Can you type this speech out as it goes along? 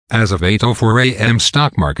As of 8:04 a.m.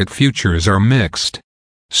 stock market futures are mixed.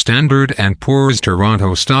 Standard & Poor's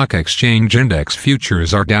Toronto Stock Exchange Index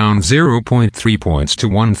futures are down 0.3 points to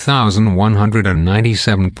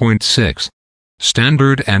 1,197.6.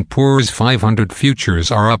 Standard & Poor's 500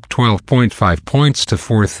 futures are up 12.5 points to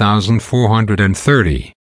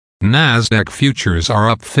 4,430. Nasdaq futures are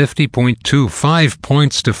up 50.25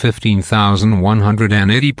 points to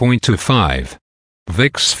 15,180.25.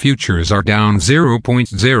 VIX futures are down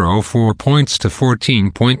 0.04 points to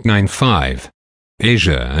 14.95.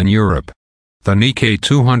 Asia and Europe. The Nikkei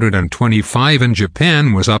 225 in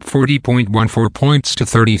Japan was up 40.14 points to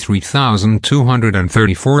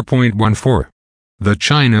 33,234.14. The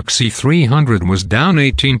China CSI 300 was down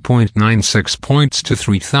 18.96 points to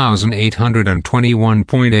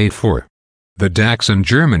 3,821.84. The DAX in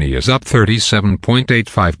Germany is up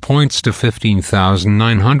 37.85 points to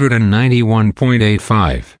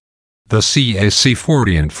 15,991.85. The CAC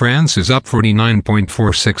 40 in France is up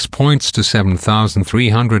 49.46 points to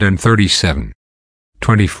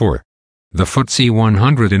 7,337.24. The FTSE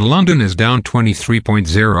 100 in London is down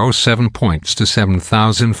 23.07 points to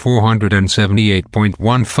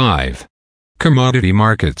 7,478.15. Commodity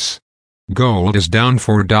markets. Gold is down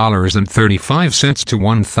 $4.35 to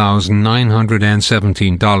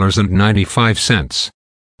 $1,917.95.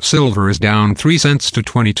 Silver is down 3 cents to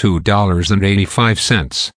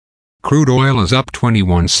 $22.85. Crude oil is up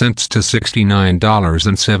 21 cents to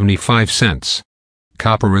 $69.75.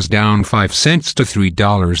 Copper is down 5 cents to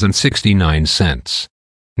 $3.69.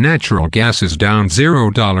 Natural gas is down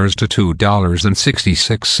 $0 to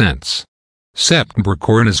 $2.66. September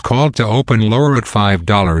corn is called to open lower at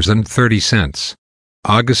 $5.30.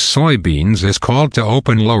 August soybeans is called to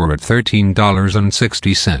open lower at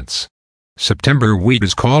 $13.60. September wheat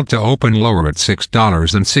is called to open lower at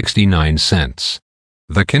 $6.69.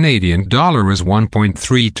 The Canadian dollar is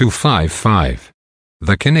 1.3255.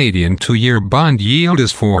 The Canadian 2-year bond yield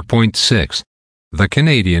is 4.6. The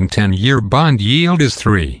Canadian 10-year bond yield is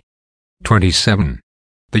 3.27.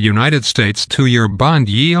 The United States 2-year bond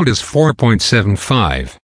yield is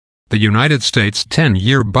 4.75. The United States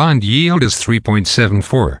 10-year bond yield is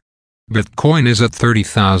 3.74. Bitcoin is at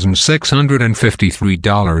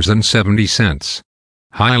 $30,653.70.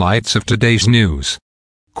 Highlights of today's news.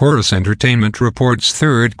 Corus Entertainment reports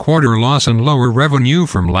third quarter loss and lower revenue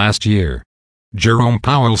from last year. Jerome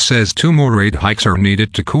Powell says 2 more rate hikes are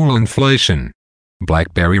needed to cool inflation.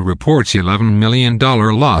 BlackBerry reports $11 million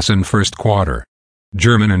loss in first quarter.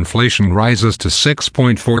 German inflation rises to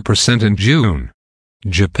 6.4% in June.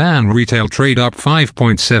 Japan retail trade up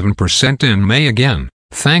 5.7% in May again.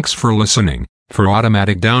 Thanks for listening. For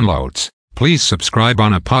automatic downloads, please subscribe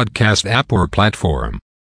on a podcast app or platform.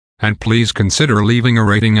 And please consider leaving a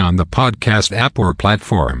rating on the podcast app or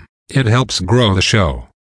platform. It helps grow the show.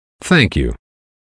 Thank you.